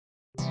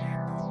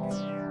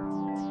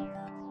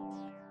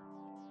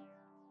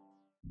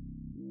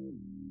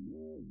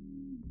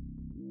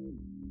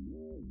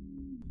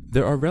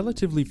There are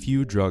relatively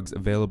few drugs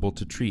available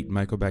to treat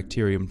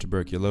Mycobacterium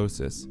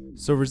tuberculosis,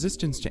 so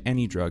resistance to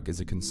any drug is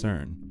a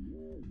concern.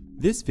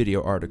 This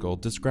video article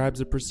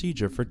describes a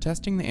procedure for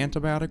testing the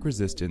antibiotic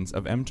resistance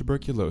of M.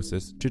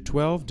 tuberculosis to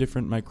 12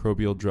 different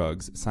microbial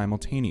drugs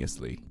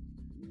simultaneously.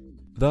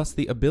 Thus,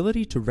 the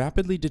ability to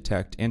rapidly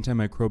detect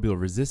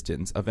antimicrobial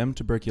resistance of M.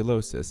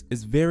 tuberculosis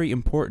is very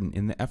important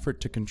in the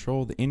effort to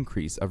control the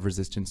increase of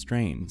resistant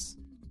strains.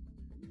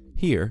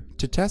 Here,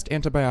 to test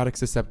antibiotic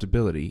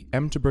susceptibility,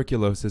 M.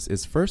 tuberculosis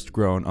is first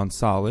grown on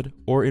solid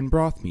or in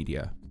broth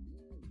media.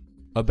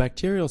 A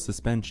bacterial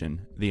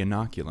suspension, the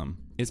inoculum,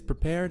 is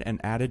prepared and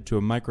added to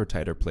a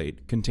microtiter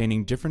plate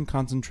containing different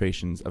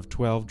concentrations of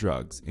 12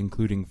 drugs,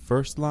 including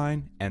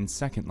first-line and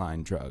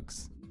second-line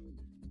drugs.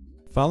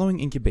 Following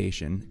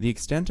incubation, the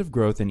extent of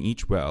growth in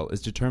each well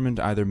is determined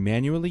either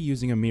manually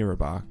using a mirror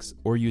box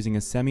or using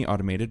a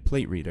semi-automated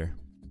plate reader.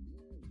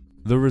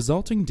 The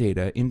resulting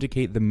data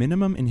indicate the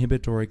minimum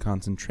inhibitory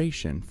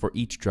concentration for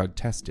each drug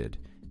tested,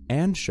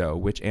 and show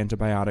which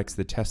antibiotics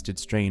the tested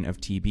strain of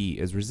TB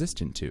is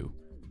resistant to.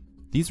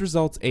 These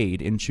results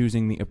aid in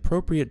choosing the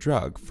appropriate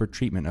drug for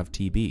treatment of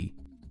TB.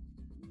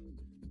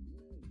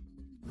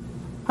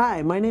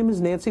 Hi, my name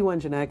is Nancy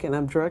Wengenack, and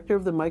I'm director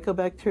of the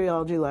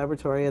Mycobacteriology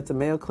Laboratory at the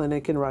Mayo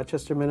Clinic in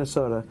Rochester,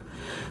 Minnesota.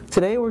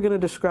 Today we're going to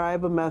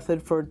describe a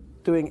method for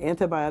doing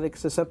antibiotic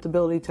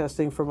susceptibility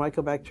testing for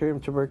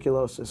Mycobacterium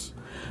tuberculosis.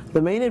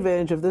 The main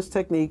advantage of this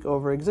technique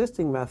over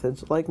existing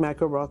methods, like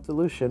macrobroth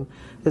dilution,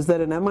 is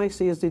that an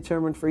MIC is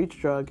determined for each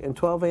drug and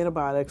 12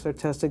 antibiotics are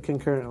tested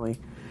concurrently.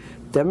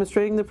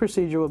 Demonstrating the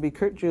procedure will be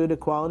Jude, a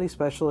quality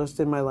specialist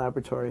in my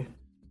laboratory.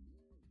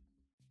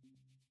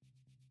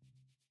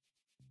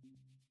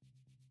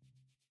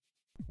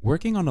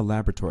 Working on a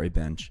laboratory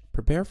bench,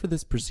 prepare for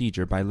this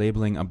procedure by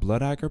labeling a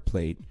blood agar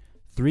plate,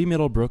 3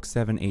 Middlebrook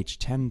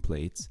 7H10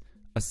 plates,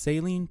 a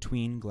saline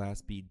tween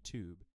glass bead tube,